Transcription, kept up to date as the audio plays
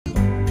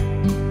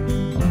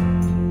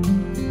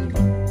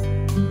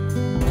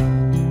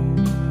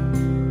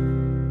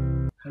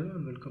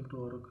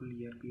Oracle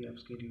ERP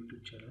Apps Guide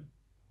YouTube channel.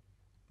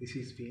 This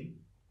is Wayne.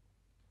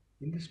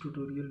 In this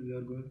tutorial, we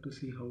are going to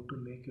see how to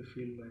make a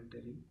field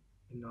mandatory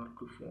in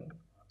Oracle Form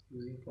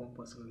using form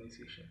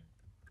personalization.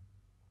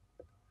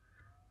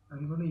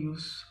 I'm going to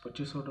use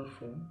purchase order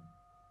form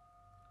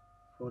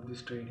for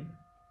this training.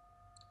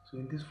 So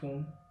in this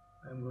form,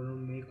 I'm going to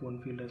make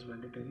one field as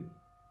mandatory.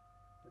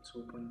 Let's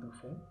open the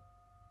form.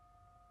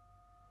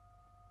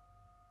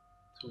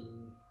 So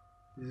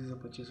this is a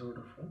purchase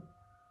order form.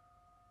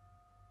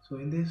 So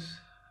in this,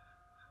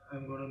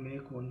 I'm going to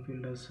make one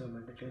field as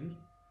mandatory.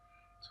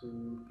 So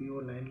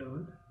PO line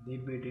level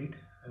need by date,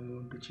 I'm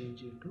going to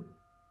change it to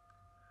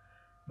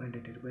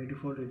mandatory. By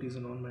default it is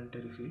a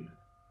non-mandatory field,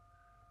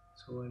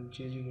 so I'm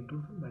changing it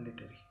to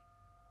mandatory.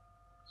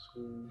 So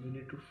we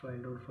need to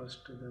find out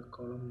first the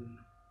column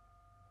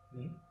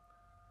name,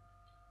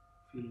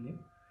 field name.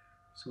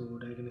 So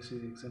diagnosis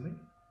is examine.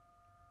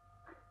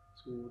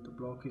 So the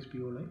block is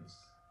PO lines,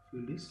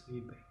 field is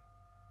need by.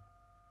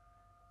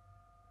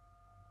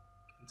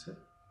 Cancel.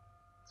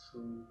 So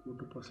go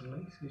to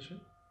personalization.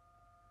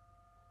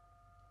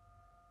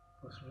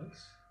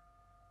 Personalize.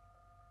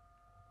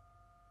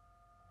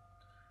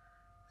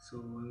 So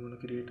I'm going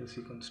to create a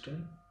sequence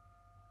string.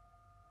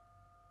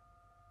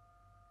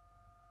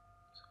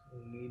 So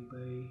need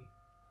by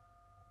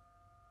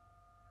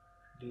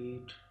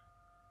date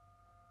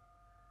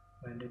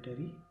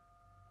mandatory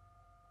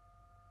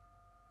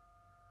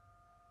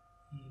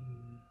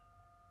in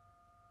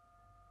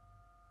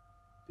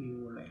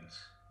PO lines.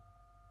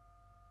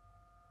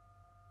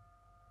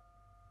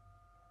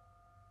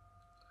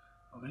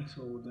 Okay,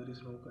 so there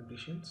is no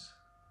conditions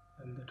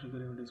and the trigger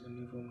event is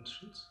only form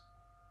instance,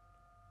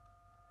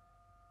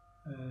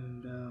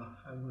 and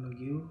I'm going to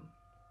give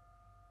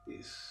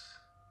this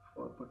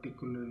for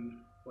particular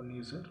one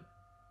user.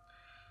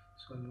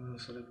 So I'm going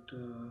to select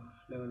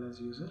level as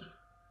user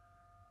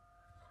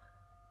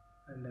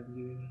and I'm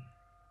giving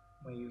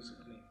my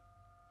username,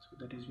 so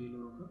that is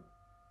VLOGO.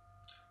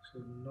 So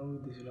now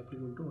this is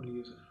applicable to only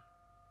user.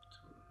 So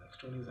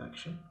next one is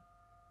action.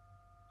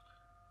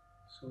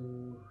 So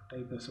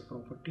type as a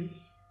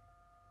property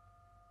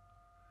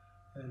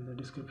and the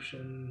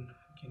description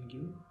you can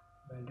give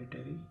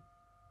mandatory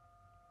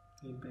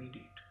need by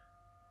date.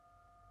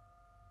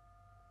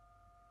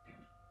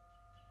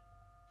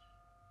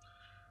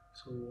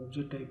 So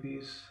object type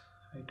is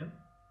item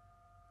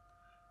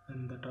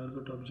and the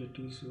target object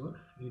is your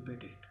need by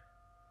date.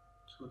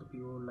 So the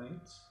PO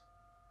lines,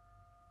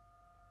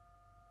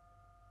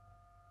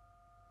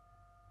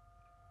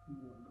 PO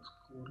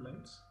underscore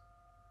lines,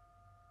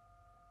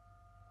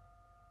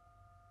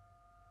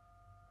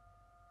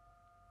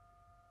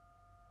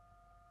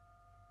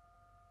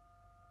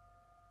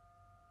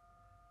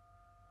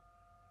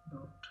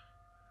 dot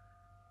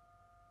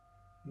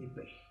need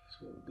by.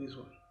 So this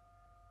one.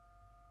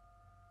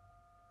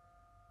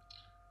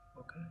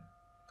 Okay,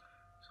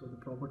 so the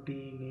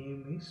property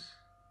name is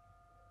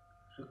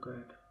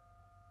required.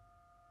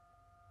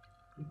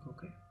 Click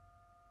OK.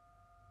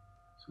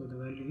 So the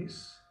value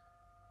is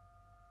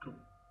true.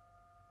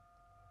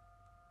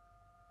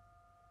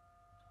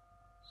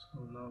 So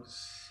now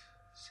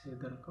save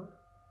the record.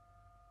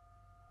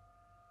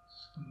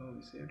 So now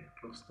we saved it.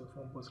 Close the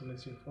form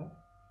personalization form.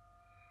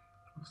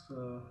 Close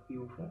the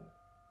PO form.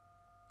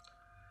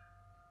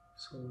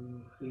 So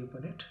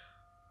reopen it.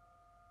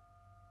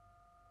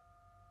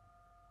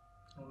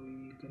 Now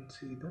you can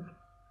see the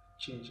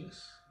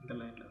changes in the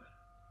line level.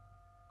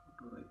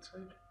 Go to right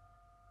side.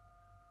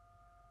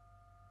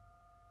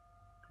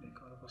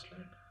 Click on the first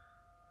line.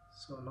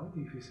 So now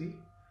if you see,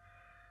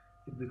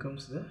 it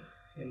becomes the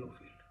yellow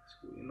field.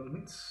 So yellow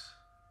means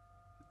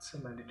it's a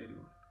mandatory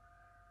one.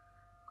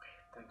 Okay,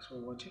 thanks for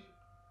watching.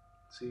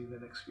 See you in the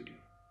next video.